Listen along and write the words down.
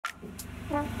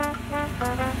Billy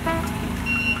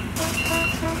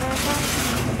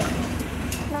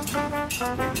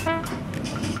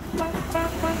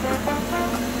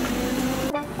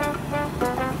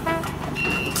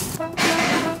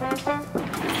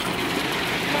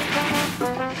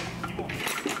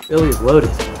is loaded,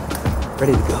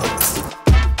 ready to go.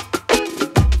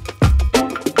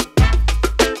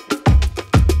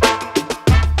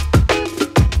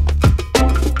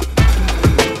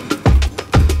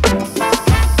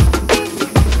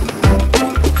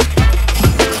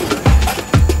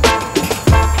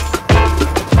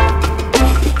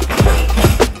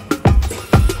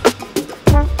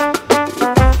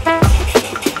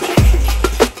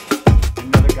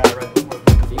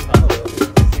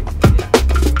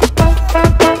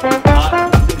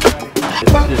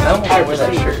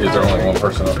 Is there only one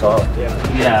person on top?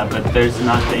 Yeah, but there's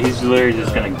not. He's literally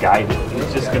just gonna guide it.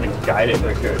 He's just gonna guide it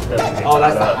right here. Oh,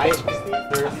 that's the height.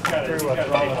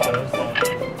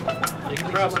 You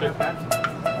can trust it.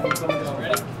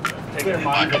 Take their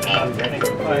mind and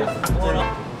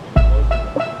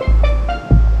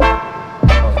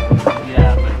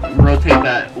yeah, but rotate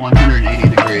that 180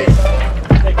 degrees.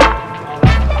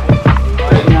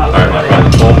 All right, my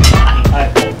bad.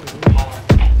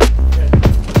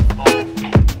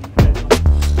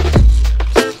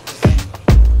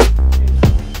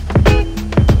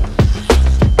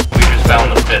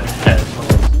 Found the fifth head.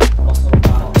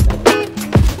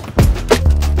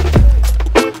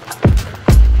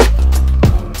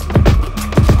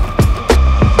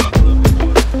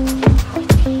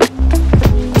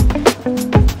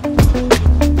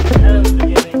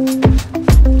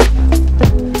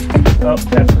 Oh,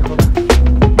 that's cool.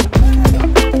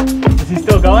 Is he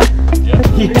still going? Yeah.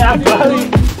 Yeah,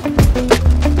 buddy.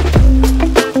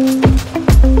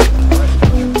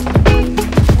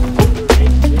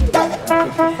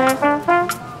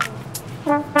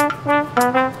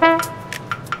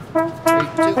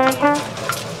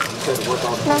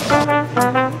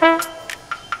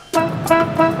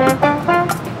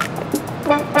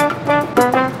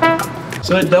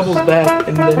 So it doubles back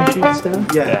and then shoots down?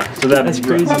 Yeah. So that's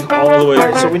crazy. All the way.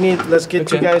 Alright, so let's get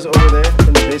two guys over there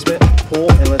in the basement, pull,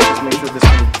 and let's just make sure this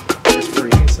one is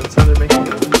free. So that's how they're making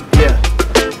it. Yeah.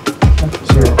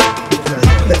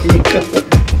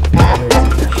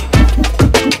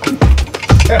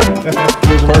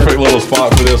 Perfect little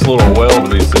spot for this little well to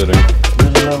be sitting.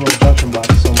 There's another little junction box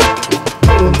somewhere.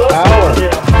 Power.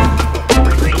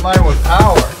 Mine with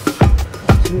power.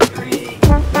 2, 3.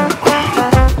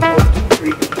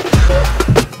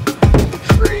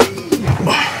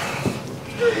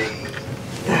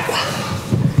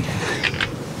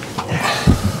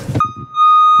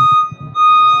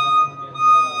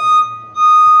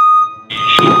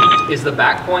 Is the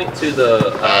back point to the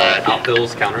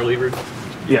outfills counter lever?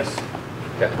 Yes.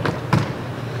 Okay.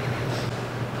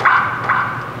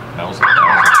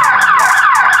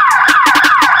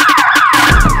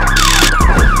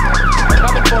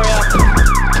 Coming for ya.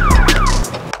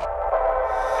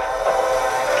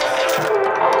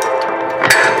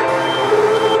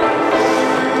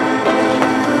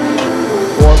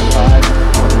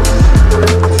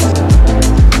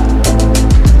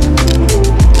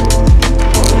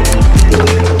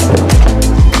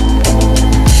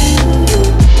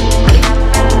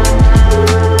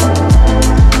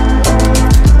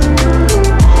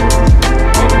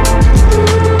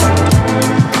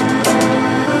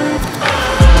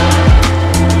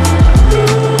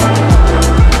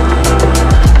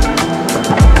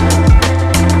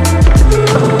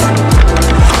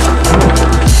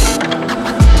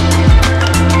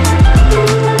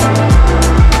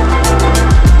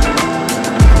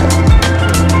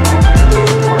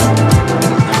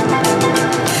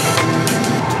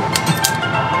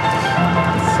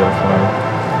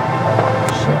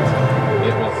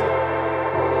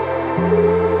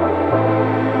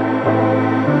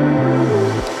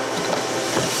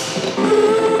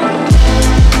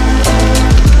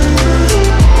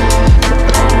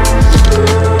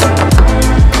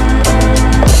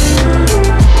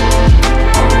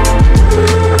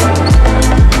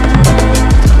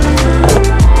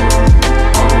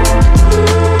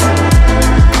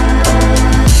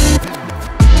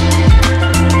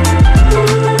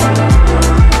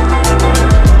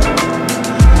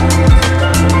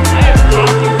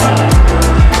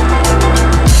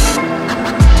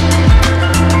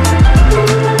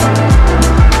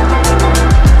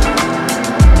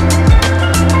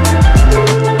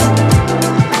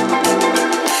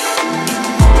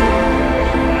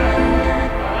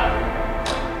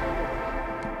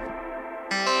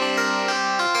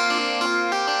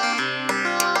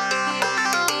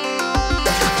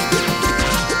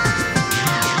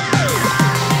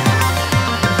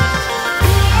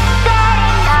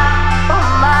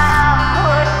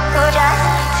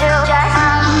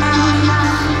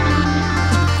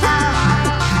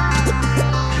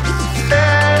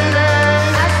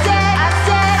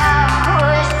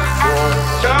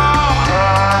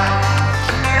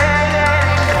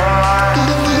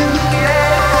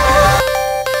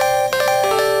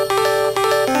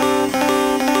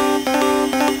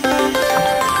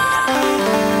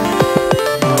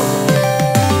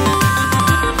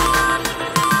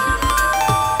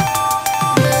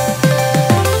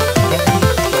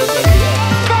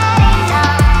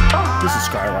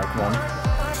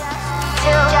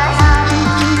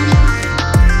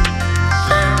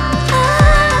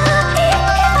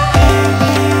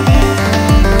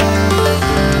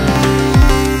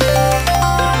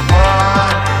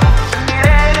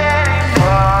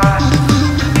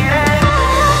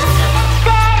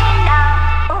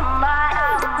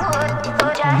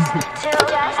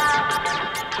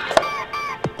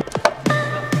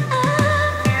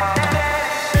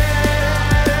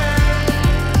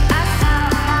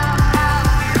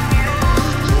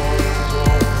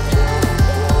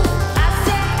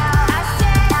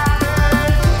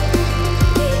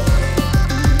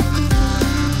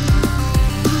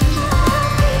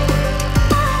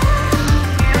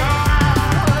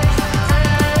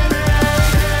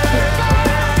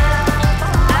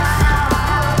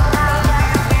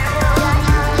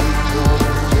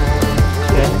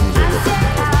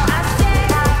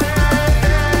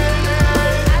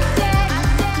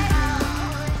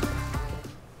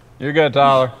 You're good,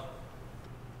 Tyler.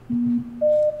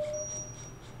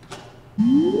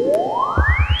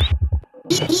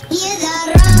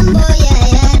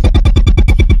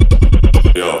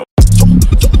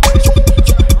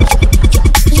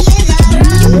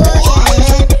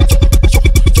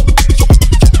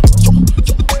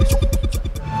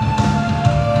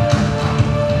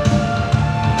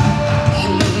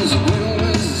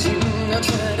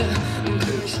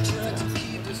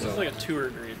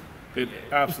 It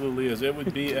absolutely is. It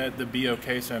would be at the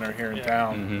BOK Center here in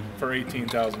town for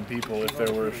 18,000 people if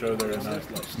there were a show there tonight.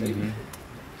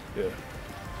 Yeah.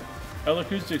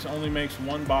 L-Acoustics only makes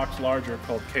one box larger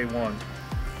called K1,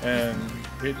 and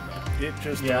it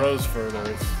just grows further.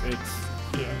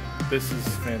 This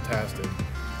is fantastic.